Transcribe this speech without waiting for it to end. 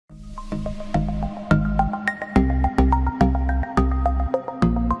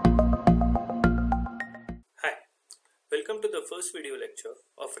video lecture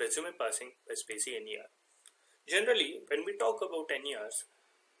of resume parsing by Spacy NER. Generally, when we talk about NERs,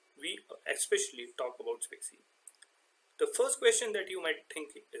 we especially talk about Spacy. The first question that you might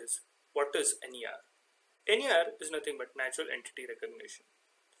think is, what is NER? NER is nothing but natural entity recognition.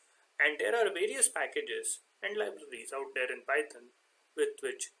 And there are various packages and libraries out there in Python with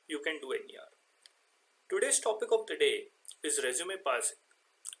which you can do NER. Today's topic of the day is resume parsing.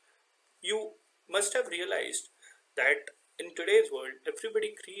 You must have realized that in today's world, everybody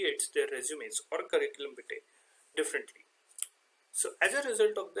creates their resumes or curriculum vitae differently. So as a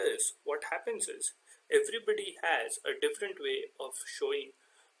result of this, what happens is everybody has a different way of showing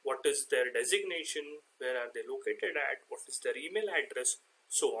what is their designation, where are they located at, what is their email address,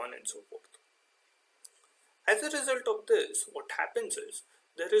 so on and so forth. As a result of this, what happens is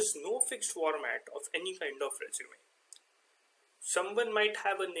there is no fixed format of any kind of resume. Someone might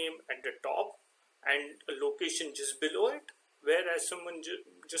have a name at the top and a location just below it, whereas someone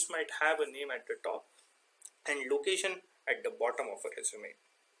just might have a name at the top and location at the bottom of a resume.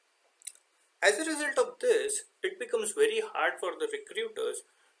 As a result of this, it becomes very hard for the recruiters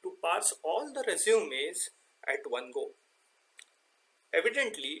to parse all the resumes at one go.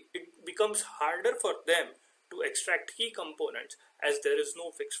 Evidently, it becomes harder for them to extract key components as there is no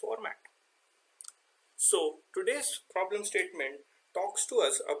fixed format. So today's problem statement talks to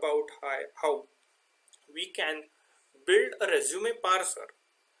us about how we can build a resume parser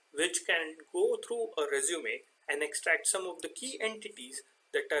which can go through a resume and extract some of the key entities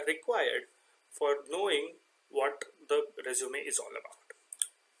that are required for knowing what the resume is all about.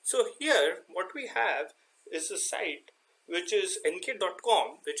 So here what we have is a site which is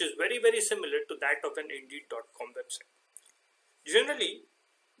nk.com, which is very similar to that of an indeed.com website. Generally,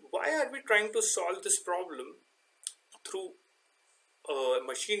 why are we trying to solve this problem through a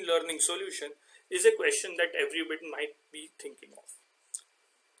machine learning solution is a question that everybody might be thinking of.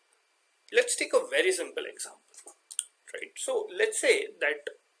 Let's take a very simple example, right? So let's say that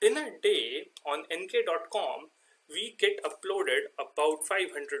in a day on nk.com, we get uploaded about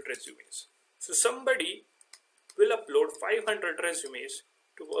 500 resumes. So somebody will upload 500 resumes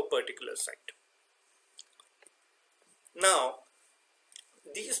to a particular site. Now,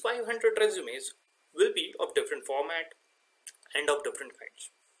 these 500 resumes will be of different format and of different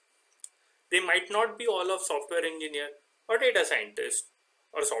kinds. They might not be all of software engineer or data scientist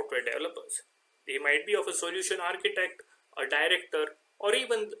or software developers. They might be of a solution architect, a director, or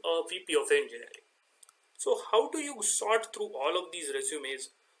even a VP of engineering. So how do you sort through all of these resumes,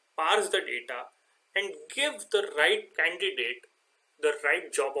 parse the data, and give the right candidate the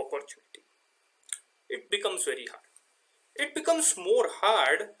right job opportunity? It becomes very hard. It becomes more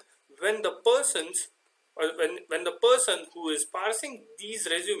hard when the when the person who is parsing these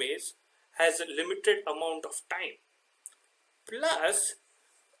resumes has a limited amount of time. Plus,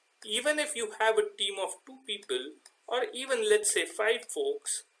 even if you have a team of 2 people or even let's say 5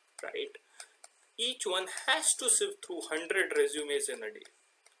 folks, right? Each one has to sift through 100 resumes in a day.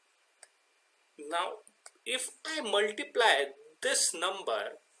 Now, if I multiply this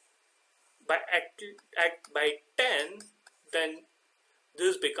number by 10, then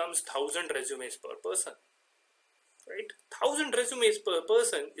this becomes 1000 resumes per person, right? 1000 resumes per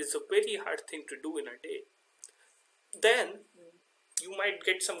person is a very hard thing to do in a day. Then you might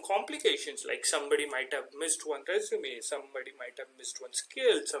get some complications, like somebody might have missed one resume, somebody might have missed one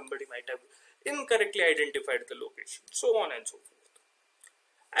skill, somebody might have incorrectly identified the location, so on and so forth.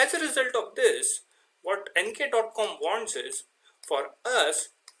 As a result of this, what nk.com wants is for us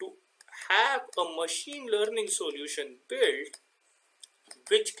to have a machine learning solution built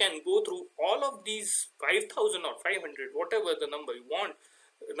which can go through all of these 5000 or 500, whatever the number you want,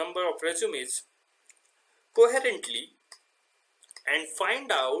 number of resumes coherently and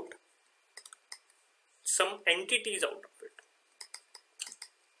find out some entities out of it.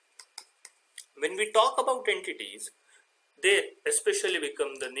 When we talk about entities, they especially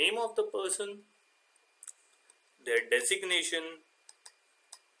become the name of the person, their designation,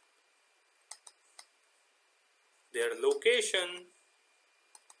 their location,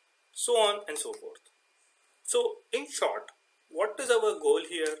 so on and so forth. So in short, what is our goal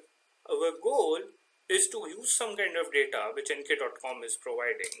here? Our goal is to use some kind of data which nk.com is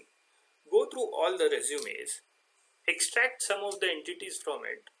providing, go through all the resumes, extract some of the entities from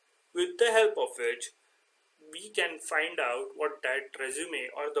it, with the help of which we can find out what that resume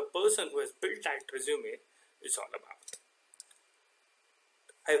or the person who has built that resume is all about.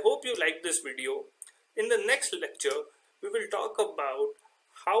 I hope you like this video. In the next lecture, we will talk about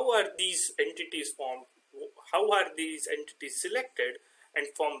how are these entities formed, how are these entities selected, and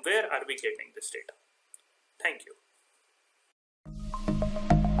from where are we getting this data. Thank you.